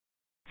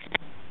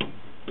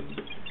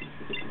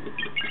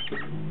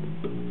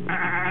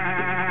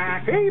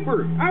Hey,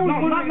 Bert, I was No,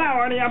 wondering... not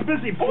now, Ernie. I'm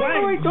busy Oh,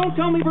 playing. wait, don't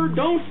tell me, Bert.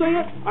 Don't say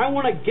it. I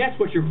want to guess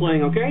what you're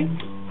playing, okay?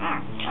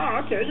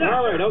 Okay, yeah.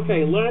 All right,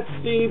 okay. Let's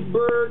see,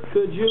 Bert.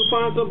 Could you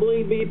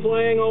possibly be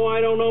playing, oh,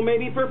 I don't know,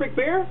 maybe Perfect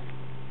Pair?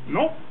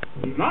 Nope,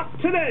 not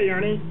today,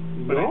 Ernie.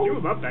 But No? I do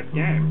love that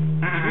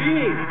game.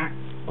 Gee.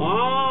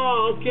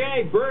 Oh,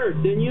 okay, Bert.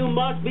 Then you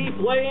must be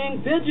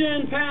playing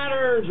Pigeon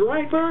Patterns,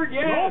 right, Bert?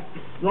 Yes. Nope,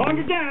 wrong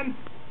again.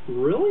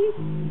 Really?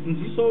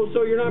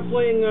 So you're not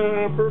playing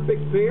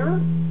Perfect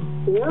Pair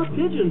or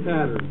Pigeon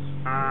Patterns?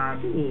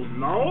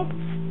 No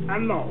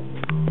and no.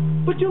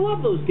 But you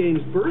love those games,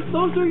 Bert.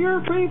 Those are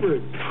your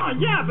favorites. Oh,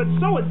 yeah, but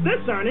so is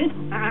this, Ernie.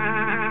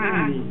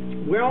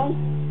 Well,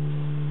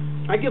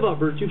 I give up,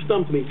 Bert. You've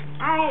stumped me.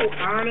 Oh,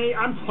 Ernie,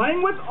 I'm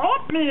playing with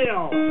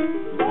oatmeal.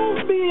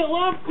 Oatmeal,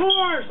 of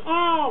course.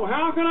 Oh,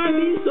 how can I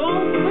be so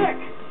thick?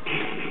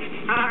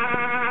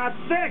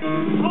 Thick.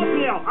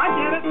 Oatmeal. I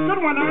get it.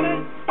 Good one,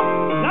 Ernie.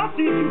 Now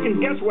see if you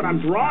can guess what I'm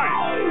drawing.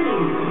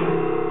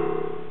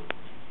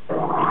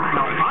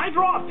 Now, I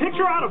draw a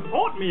picture out of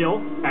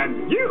oatmeal,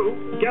 and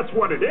you guess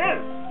what it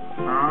is.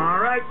 All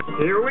right,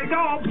 here we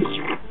go.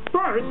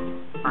 First,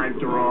 I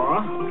draw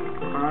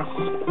a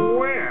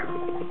square,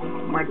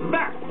 like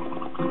that.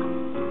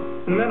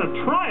 And then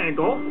a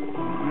triangle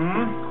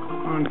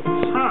on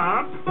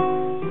top.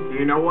 Do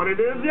you know what it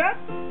is yet?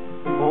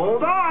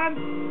 Hold on.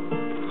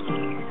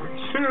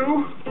 2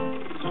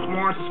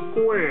 more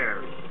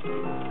squares,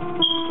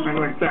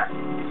 like that.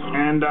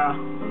 And a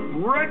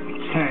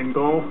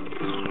rectangle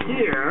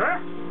here,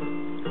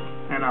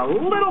 and a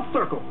little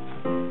circle.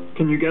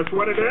 Can you guess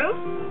what it is?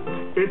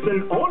 It's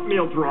an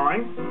oatmeal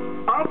drawing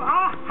of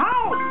a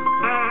house.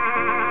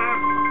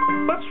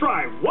 Let's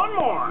try one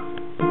more.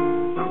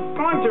 I'm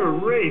going to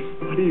erase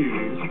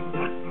these.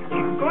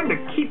 I'm going to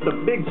keep the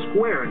big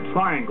square and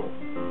triangle.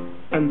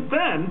 And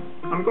then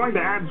I'm going to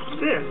add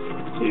this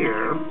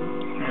here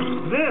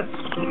and this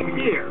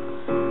here.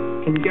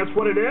 Can you guess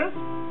what it is?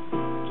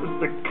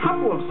 Just a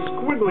couple of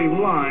squiggly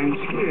lines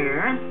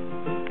here.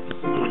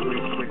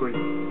 Squiggly.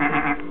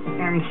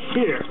 And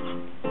here.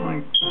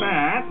 Like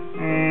that.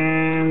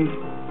 And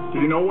do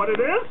you know what it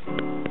is?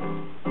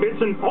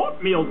 It's an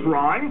oatmeal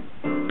drawing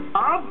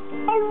of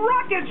a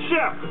rocket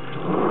ship.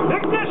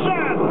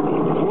 Ignition!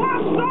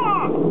 Blast off!